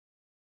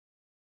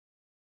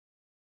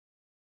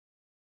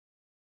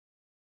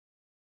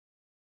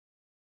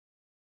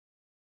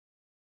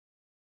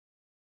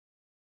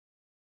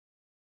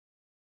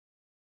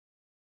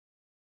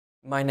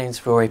My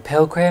name's Rory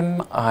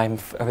Pilgrim. I'm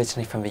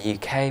originally from the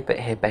UK, but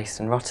here based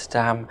in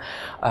Rotterdam.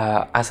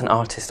 As an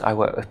artist, I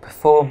work with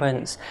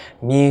performance,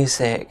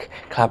 music,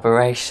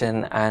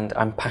 collaboration, and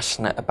I'm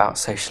passionate about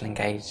social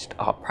engaged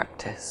art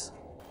practice.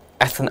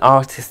 As an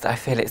artist, I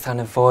feel it's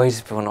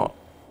unavoidable not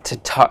to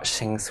touch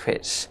things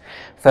which,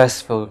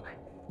 first of all,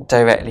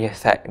 directly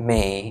affect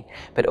me,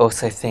 but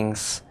also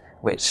things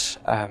which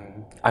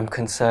I'm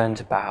concerned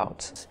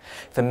about.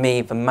 For me,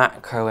 the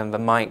macro and the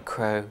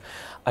micro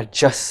are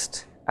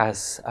just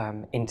as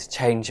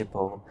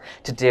interchangeable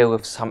to deal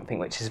with something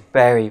which is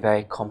very,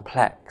 very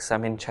complex.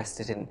 I'm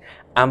interested in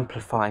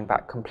amplifying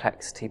that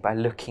complexity by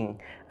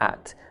looking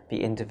at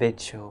the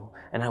individual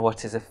and how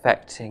what is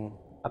affecting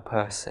a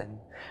person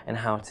and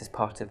how it is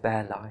part of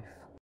their life.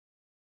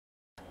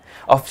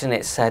 Often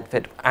it's said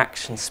that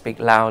actions speak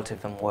louder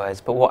than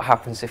words, but what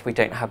happens if we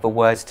don't have the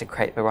words to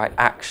create the right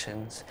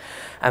actions?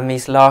 And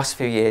these last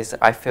few years,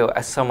 I feel,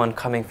 as someone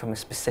coming from a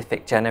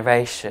specific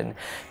generation,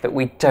 that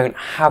we don't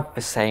have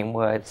the same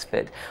words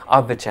that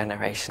other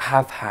generations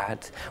have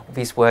had.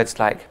 These words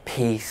like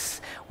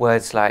peace,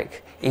 words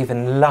like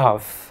even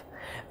love,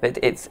 that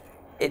it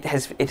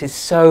is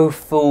so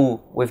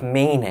full with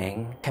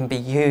meaning, can be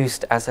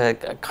used as a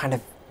kind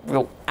of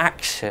real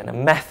action, a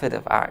method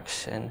of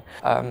action,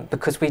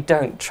 because we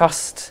don't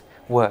trust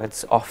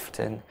words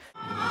often.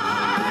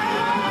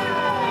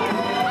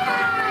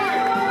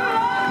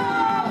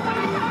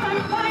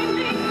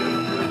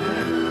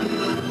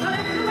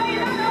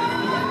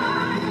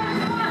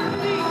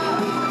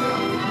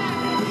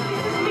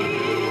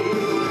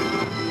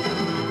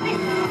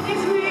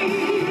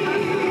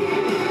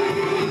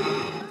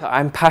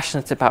 I'm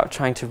passionate about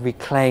trying to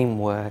reclaim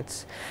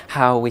words,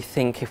 how we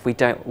think if we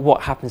don't,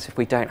 what happens if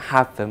we don't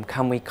have them,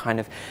 can we kind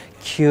of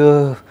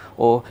cure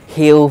or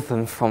heal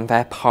them from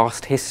their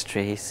past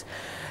histories?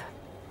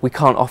 We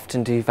can't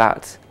often do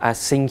that as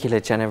singular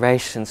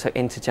generations, so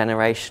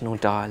intergenerational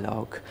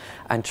dialogue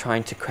and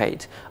trying to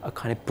create a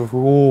kind of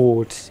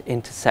broad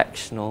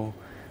intersectional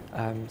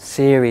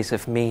series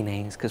of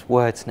meanings, because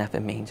words never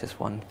mean just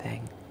one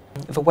thing.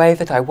 The way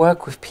that I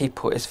work with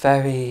people is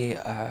very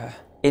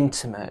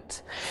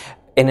intimate.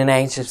 In an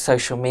age of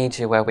social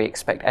media where we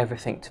expect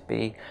everything to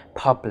be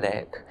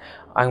public,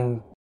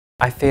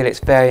 I feel it's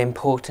very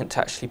important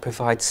to actually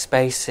provide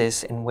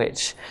spaces in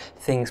which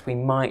things we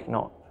might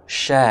not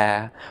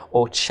share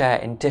or share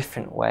in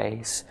different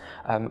ways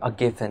are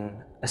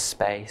given a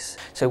space.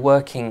 So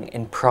working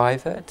in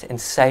private, in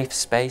safe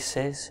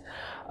spaces,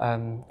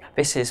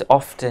 this is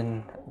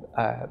often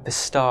the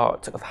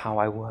start of how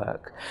I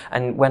work.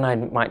 And when I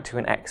might do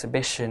an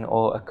exhibition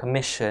or a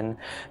commission,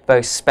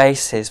 those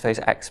spaces, those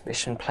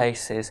exhibition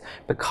places,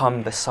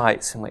 become the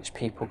sites in which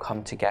people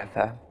come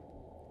together.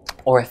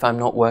 Or if I'm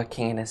not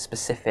working in a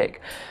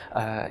specific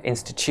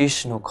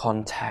institutional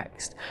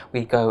context,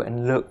 we go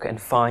and look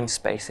and find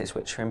spaces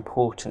which are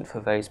important for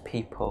those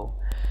people.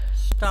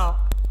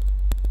 Stop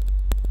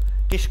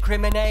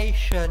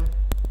discrimination,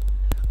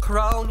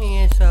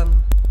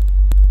 cronyism.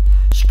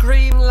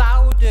 Scream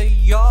louder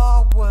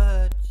your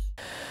words.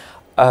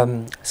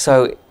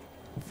 So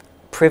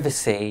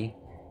privacy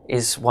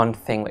is one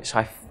thing which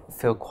I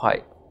feel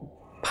quite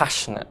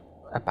passionate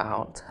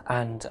about,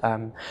 and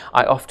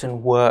I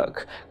often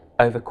work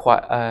over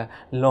quite a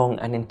long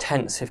and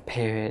intensive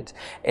period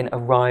in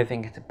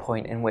arriving at a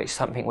point in which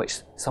something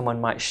which someone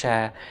might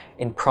share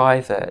in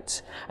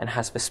private and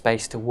has the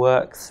space to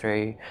work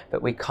through,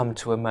 but we come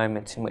to a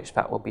moment in which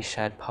that will be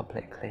shared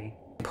publicly.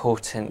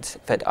 Important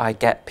that I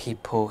get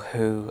people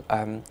who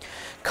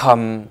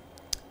come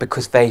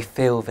because they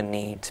feel the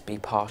need to be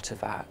part of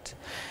that.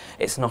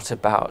 It's not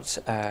about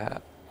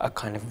a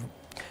kind of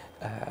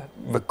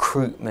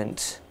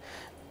recruitment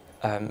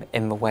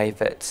in the way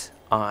that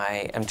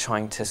I am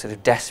trying to sort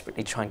of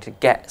desperately trying to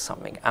get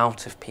something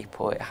out of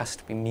people. It has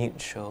to be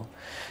mutual.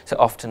 So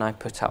often I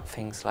put up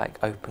things like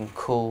open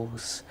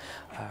calls,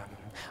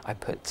 I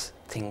put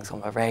things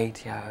on the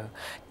radio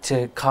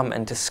to come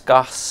and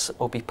discuss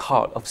or be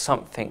part of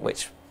something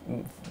which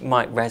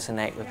might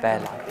resonate with their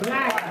life.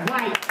 Black,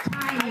 white,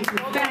 Chinese,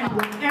 Hispanic,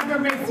 whatever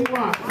race you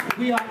are,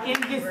 we are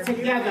in this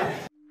together.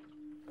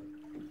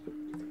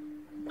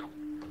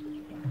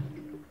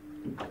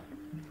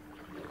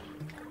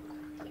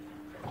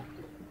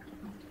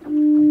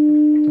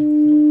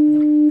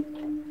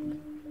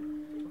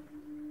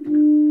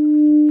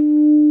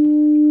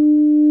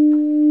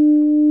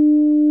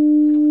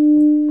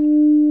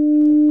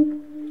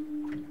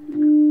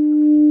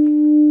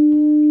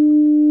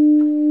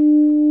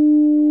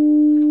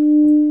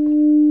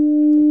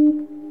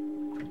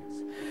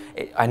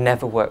 I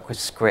never work with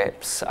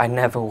scripts, I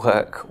never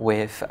work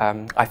with,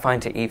 I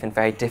find it even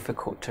very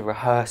difficult to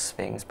rehearse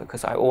things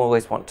because I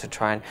always want to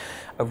try and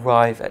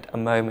arrive at a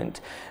moment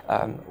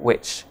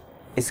which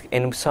is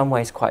in some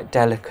ways quite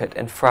delicate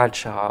and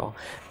fragile,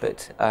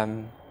 but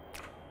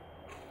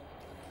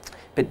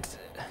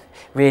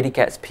really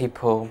gets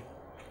people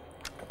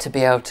to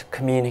be able to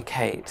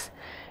communicate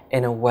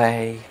in a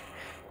way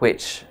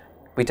which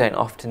we don't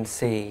often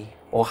see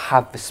or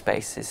have the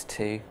spaces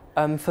to.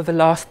 For the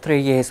last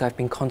 3 years I've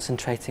been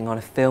concentrating on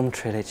a film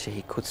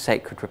trilogy called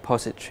Sacred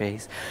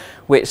Repositories,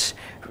 which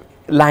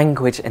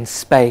language and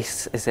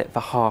space is at the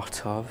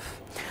heart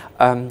of.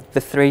 The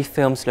 3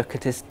 films look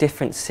at a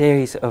different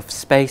series of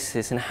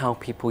spaces and how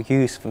people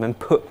use them and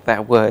put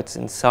their words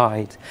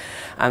inside.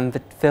 And the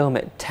film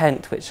at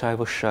Tent, which I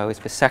will show, is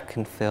the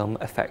second film,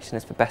 Affection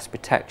is the Best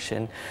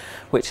Protection,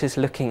 which is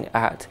looking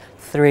at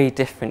 3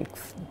 different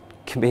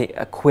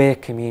queer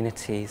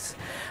communities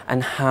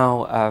and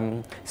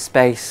how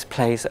space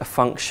plays a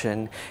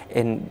function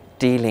in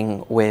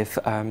dealing with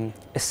a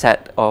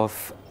set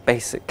of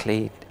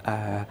basically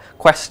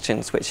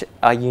questions which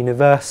are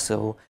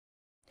universal.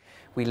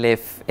 We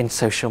live in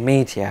social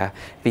media,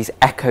 these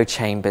echo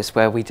chambers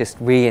where we just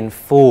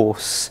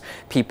reinforce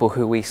people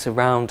who we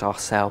surround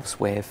ourselves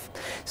with.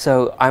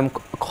 So I'm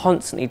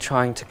constantly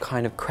trying to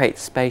kind of create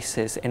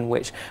spaces in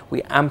which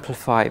we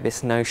amplify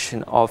this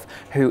notion of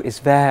who is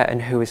there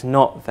and who is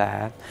not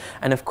there.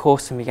 And of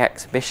course in the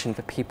exhibition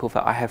the people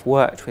that I have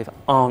worked with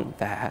aren't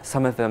there,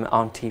 some of them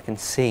aren't even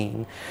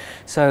seen.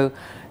 So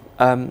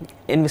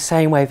in the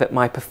same way that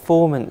my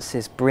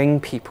performances bring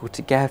people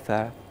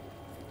together,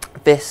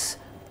 this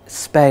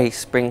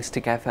space brings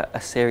together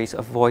a series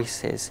of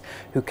voices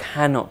who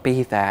cannot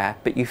be there,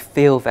 but you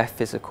feel their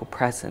physical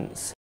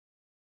presence.